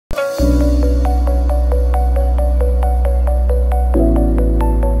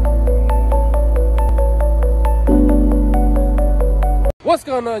What's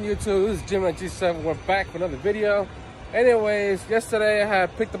going on, YouTube? This is Gemini G7. We're back for another video. Anyways, yesterday I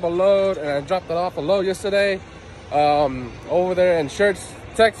had picked up a load and I dropped it off a load yesterday over there in Schertz,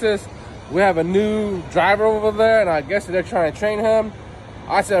 Texas. We have a new driver over there, and I guess they're trying to train him.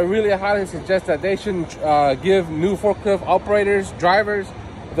 I said I really highly suggest that they shouldn't give new forklift operators, drivers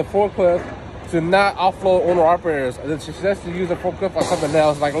with the forklift, to not offload owner operators. They suggest to use the forklift on something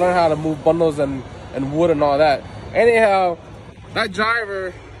else, like learn how to move bundles and wood and all that. Anyhow, that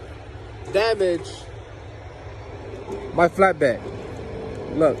driver damaged my flatbed.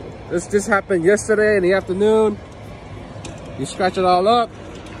 Look, this happened yesterday in the afternoon. He scratched it all up.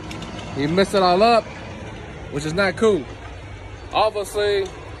 He messed it all up, which is not cool. Obviously,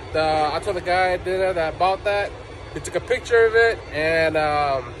 I told the guy that bought that. He took a picture of it, and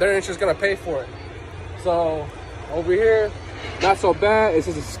their insurance gonna pay for it. So over here, not so bad. It's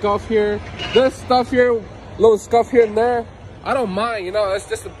just a scuff here. This stuff here, little scuff here and there, I don't mind, you know, that's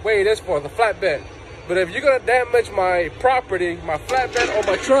just the way it is for the flatbed. But if you're gonna damage my property, my flatbed or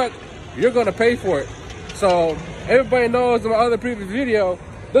my truck, you're gonna pay for it. So everybody knows in my other previous video,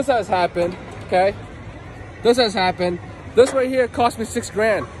 this has happened, okay? This has happened. This right here cost me $6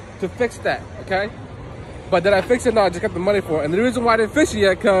 grand to fix that, okay? But did I fix it? No, I just got the money for it. And the reason why I didn't fix it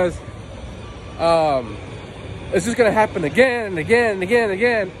yet, because it's just gonna happen again and again and again and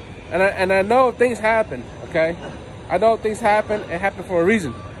again. And I know things happen, okay? I know things happen. It happened for a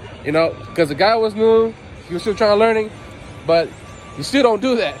reason, you know, because the guy was new, he was still trying to learning, but you still don't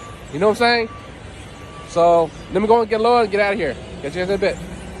do that. You know what I'm saying? So let me go and get low and get out of here. Catch you guys in a bit.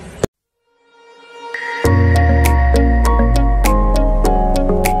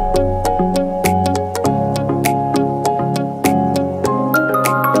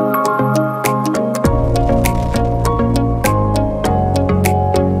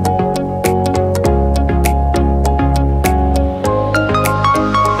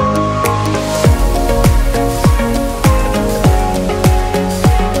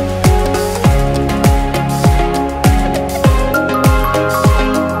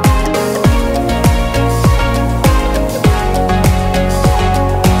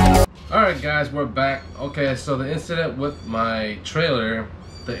 Guys, we're back. Okay, so the incident with my trailer,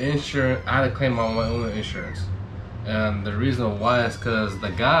 the insurance, I had to claim on my own insurance, and the reason why is because the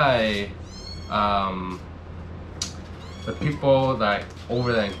guy, the people that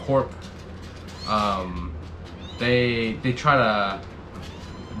over there in Corp, they try to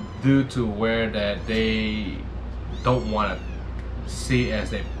do to where that they don't want to see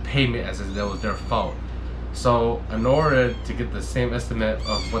as a payment as if that was their fault. So in order to get the same estimate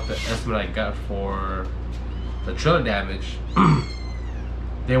of what the estimate I got for the trailer damage,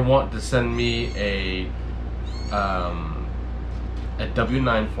 they want to send me a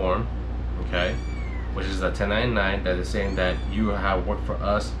W-9 form, okay, which is a 1099 that is saying that you have worked for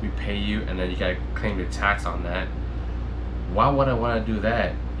us, we pay you, and then you gotta claim your tax on that. Why would I want to do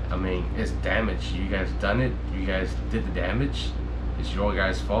that? I mean, it's damage. You guys done it. You guys did the damage. It's your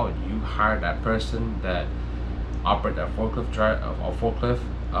guys' fault. You hired that person that operate that forklift,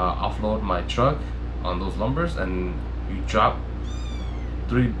 offload my truck on those lumbers, and you drop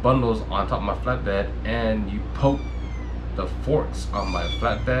 3 bundles on top of my flatbed, and you poke the forks on my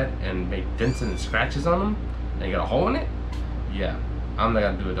flatbed and make dents and scratches on them, and you got a hole in it. Yeah, I'm not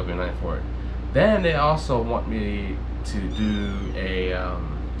gonna do a W-9 for it. Then they also want me to do a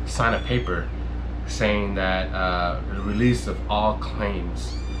sign a paper saying that the release of all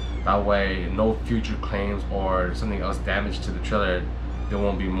claims. That way, no future claims or something else damage to the trailer, they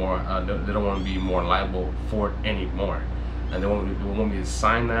won't be more. They don't want to be more liable for it anymore. And they want me to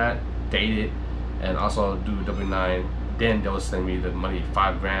sign that, date it, and also do W-9. Then they'll send me the money,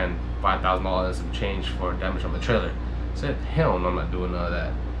 $5 grand, $5,000 and change for damage on the trailer. I said, hell no, I'm not doing none of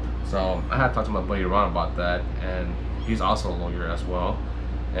that. So I had to talk to my buddy Ron about that, and he's also a lawyer as well.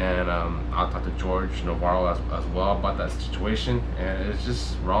 And I'll talk to George Navarro as well about that situation, and it's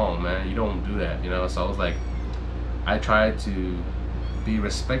just wrong, man. You don't do that, you know. So I was like, I tried to be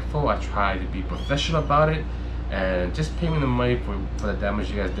respectful, I tried to be professional about it, and just pay me the money for the damage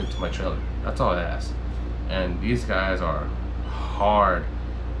you guys did to my trailer. That's all I asked. And these guys are hard,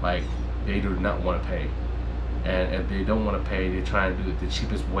 like they do not want to pay, and if they don't want to pay, they try to do it the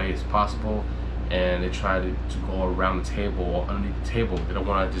cheapest way as possible. And they try to go around the table or underneath the table. They don't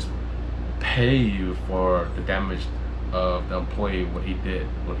want to just pay you for the damage of the employee, what he did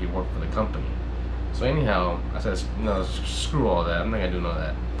when he worked for the company. So anyhow, I said, no, screw all that. I'm not gonna do none of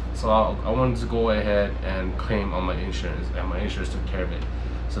that. So I wanted to go ahead and claim on my insurance, and my insurance took care of it.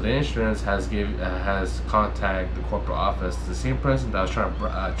 So the insurance has contacted the corporate office, the same person that was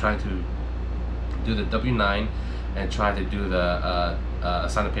trying to do the W-9 and trying to do the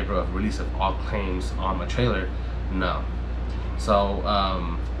sign a paper of release of all claims on my trailer. No. So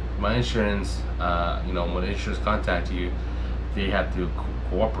my insurance, you know, when the insurance contact you, they have to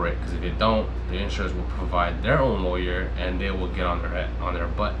cooperate, because if they don't, the insurance will provide their own lawyer and they will get on their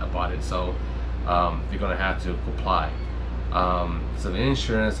butt about it. So they're gonna have to comply. So the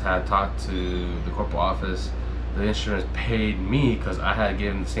insurance had talked to the corporate office. The insurance paid me because I had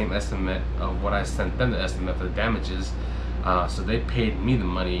given the same estimate of what I sent them, the estimate for the damages. So they paid me the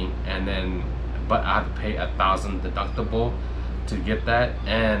money, and then but I had to pay $1,000 deductible to get that.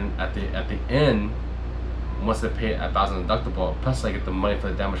 And at the end, once they pay $1,000 deductible, plus I get the money for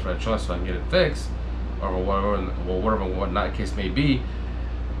the damage for the truck so I can get it fixed, or whatever whatnot case may be.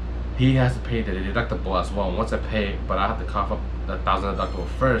 He has to pay the deductible as well. Once I pay, but I have to cough up the $1,000 deductible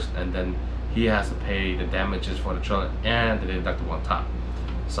first, and then he has to pay the damages for the trailer and the deductible on top.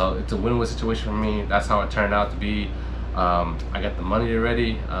 So it's a win-win situation for me. That's how it turned out to be. I got the money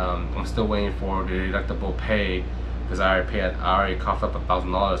already. I'm still waiting for the deductible pay, because I already coughed up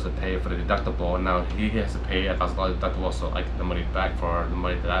 $1,000 to pay for the deductible, and now he has to pay $1,000 deductible, so I get the money back for the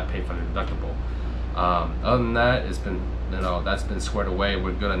money that I paid for the deductible. Other than that, it's been, you know, that's been squared away.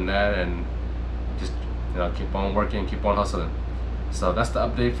 We're good on that, and just, you know, keep on working, keep on hustling. So that's the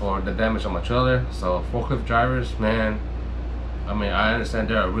update for the damage on my trailer. So forklift drivers, man, I mean, I understand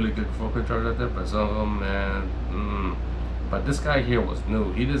there are really good forklift drivers out there, but some of them, man, But this guy here was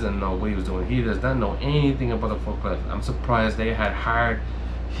new. He doesn't know what he was doing. He does not know anything about the forklift. I'm surprised they had hired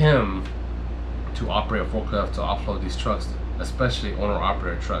him to operate a forklift to offload these trucks, especially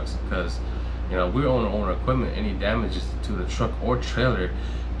owner-operator trucks, because, you know, we're owner equipment. Any damages to the truck or trailer,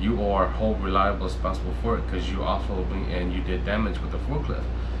 you are whole reliable responsible for it, because you offloading and you did damage with the forklift.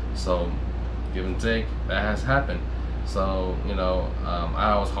 So give and take, that has happened. So, you know,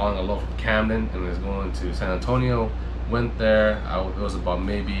 I was hauling a load from Camden and was going to San Antonio. Went there. It was about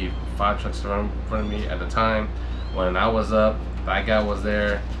maybe 5 trucks in front of me at the time. When I was up, that guy was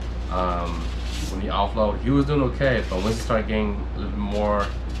there. When he offloaded, he was doing okay, but once he started getting a little bit more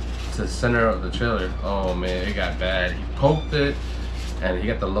to the center of the trailer, oh man, it got bad. He poked it, and he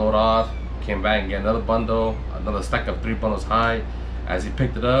got the load off, came back and get another bundle, another stack of 3 bundles high. As he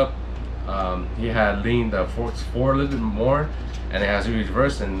picked it up, he had leaned the forks forward a little bit more, and as he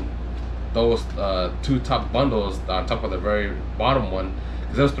reversed, and those 2 top bundles on top of the very bottom one,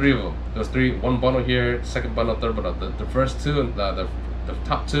 because there was 3 of them. There was 3, 1 bundle here, second bundle, third bundle. The first 2 and the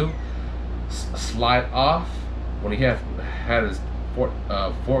top 2 slide off when he had his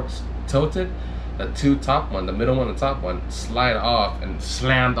forks tilted. The 2 top one, the middle one and the top one, slide off and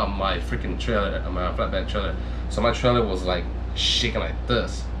slammed on my freaking trailer, on my flatbed trailer. So my trailer was like shaking like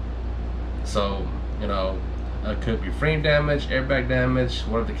this. So, you know, it could be frame damage, airbag damage,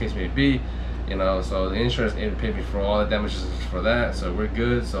 whatever the case may be, you know. So the insurance ain't paid me for all the damages for that, so we're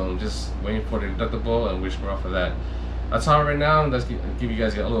good. So I'm just waiting for the deductible, and we're off for that. That's all right now. Let's give you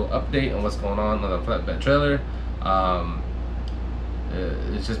guys a little update on what's going on the flatbed trailer.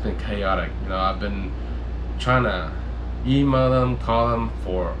 It's just been chaotic. You know, I've been trying to email them, call them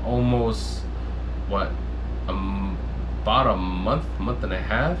for almost about a month and a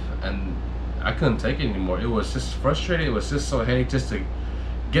half, and I couldn't take it anymore. It was just frustrating. It was just so headache just to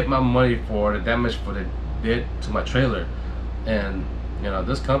get my money for the damage for the did to my trailer. And you know,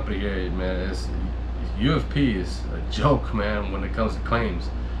 this company here, man, UFP is a joke, man, when it comes to claims.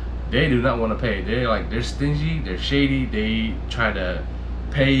 They do not want to pay. They're stingy, they're shady. They try to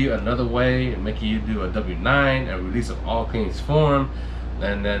pay you another way and make you do a W-9, a release of all claims form.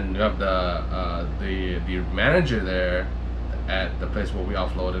 And then you have the manager there at the place where we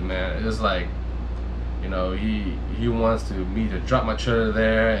offloaded, man. It's like, you know, he wants me to drop my trailer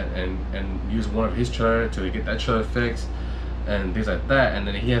there and use one of his trailer to get that trailer fixed and things like that. And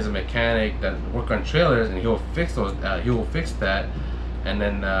then he has a mechanic that work on trailers, and he'll fix those. He will fix that, and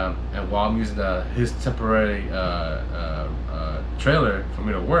then and while I'm using his temporary trailer for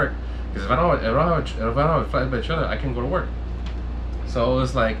me to work, because if I don't have a flatbed trailer, I can't go to work. So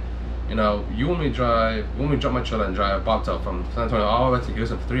it's like, you know, you want me to drop my trailer and drive bobtail from San Antonio all the way to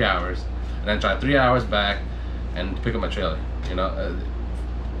Houston for 3 hours, and then drive 3 hours back and pick up my trailer. You know,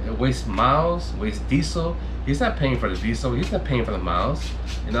 it wastes miles, wastes diesel. He's not paying for the diesel. He's not paying for the miles.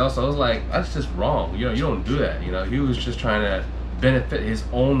 You know, so it's like, that's just wrong. You know, you don't do that. You know, he was just trying to benefit his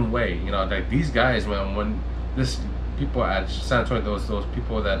own way. You know, like these guys, man, when this people at San Antonio, those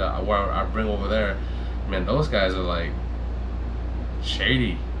people that I bring over there, man, those guys are like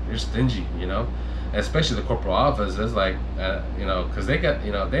shady. They're stingy, you know, especially the corporate office. It's like, you know, because they got,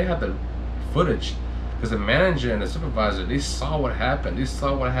 you know, they had the footage, because the manager and the supervisor, they saw what happened. They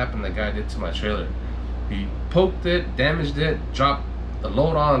saw what happened the guy did to my trailer. He poked it, damaged it, dropped the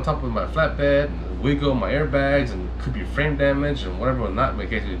load on top of my flatbed, and the wiggle, my airbags, and could be frame damage and whatever or not the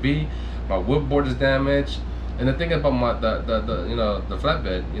case may be. My wood board is damaged. And the thing about my the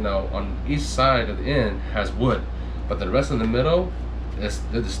flatbed, you know, on each side of the end has wood, but the rest in the middle,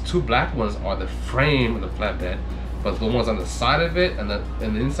 there's two black ones are the frame of the flatbed, but the ones on the side of it and the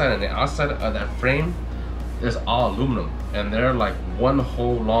inside and the outside of that frame is all aluminum, and they're like one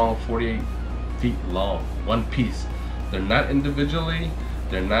whole long 48 feet long, one piece. They're not individually.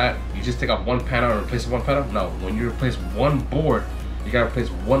 They're not. You just take off one panel and replace one panel. No, when you replace one board, you gotta replace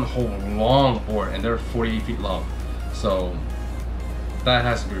one whole long board, and they're 48 feet long. So that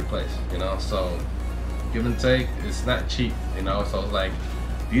has to be replaced, you know. So give and take, it's not cheap, you know. So it's like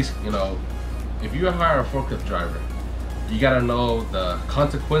these, you know, if you hire a forklift driver, you gotta know the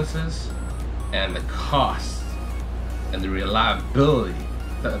consequences and the costs and the reliability,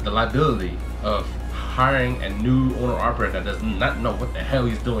 the liability of hiring a new owner operator that does not know what the hell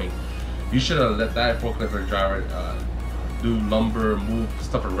he's doing. You should have let that forklift driver do lumber, move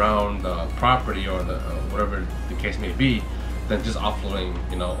stuff around the property or the whatever the case may be, than just offloading,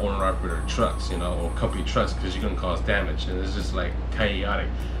 you know, owner operator trucks, you know, or company trucks, because you're gonna cause damage, and it's just like chaotic.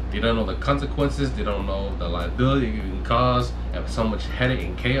 They don't know the consequences. They don't know the liability it can cause, and so much headache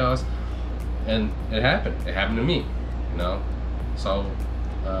and chaos. And it happened. It happened to me, you know. So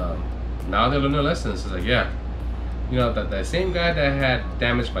now they learn their lessons. It's like, yeah, you know, that same guy that had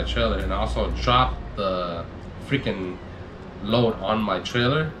damaged my trailer and also dropped the freaking load on my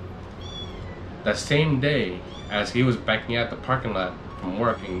trailer, that same day as he was backing out the parking lot from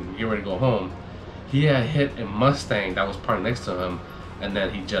work and getting ready to go home, he had hit a Mustang that was parked next to him, and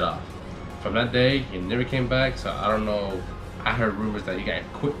then he jet off. From that day, he never came back. So I don't know. I heard rumors that he got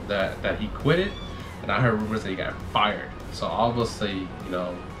quit, that he quitted, and I heard rumors that he got fired. So obviously, you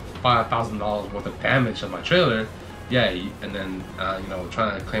know, $5,000 worth of damage on my trailer. Yeah, and then you know,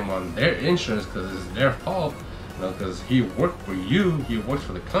 trying to claim on their insurance because it's their fault. You know, because he worked for you, he works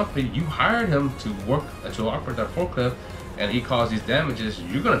for the company. You hired him to work to operate that forklift, and he caused these damages.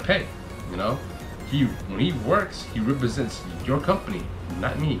 You're gonna pay. You know, when he works, he represents your company,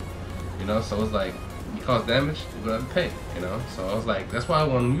 not me. You know, so it's like, you cause damage, you're gonna have to pay. You know, so I was like, that's why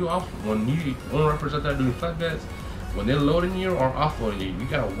when you owner operators out there doing flatbeds, when they're loading you or offloading you, you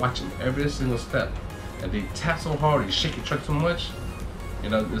gotta watch them every single step. And they tap so hard, you shake your truck so much, you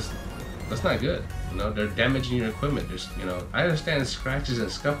know, that's not good. You know, they're damaging your equipment. There's, you know, I understand scratches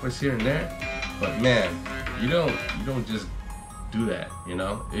and scuffers here and there, but man, you don't just do that. You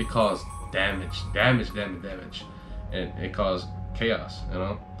know, it caused damage, and it caused chaos. You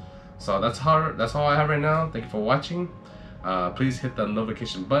know, so that's all I have right now. Thank you for watching. Please hit the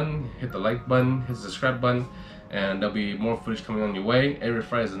notification button, hit the like button, hit the subscribe button, and there'll be more footage coming on your way. Every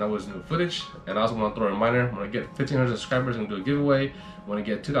Friday is always new footage. And I also want to throw a reminder, when I get 1,500 subscribers, I'm going to do a giveaway. When I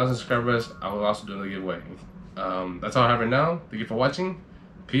get 2,000 subscribers, I will also do another giveaway. That's all I have right now. Thank you for watching.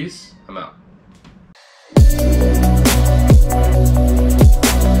 Peace. I'm out.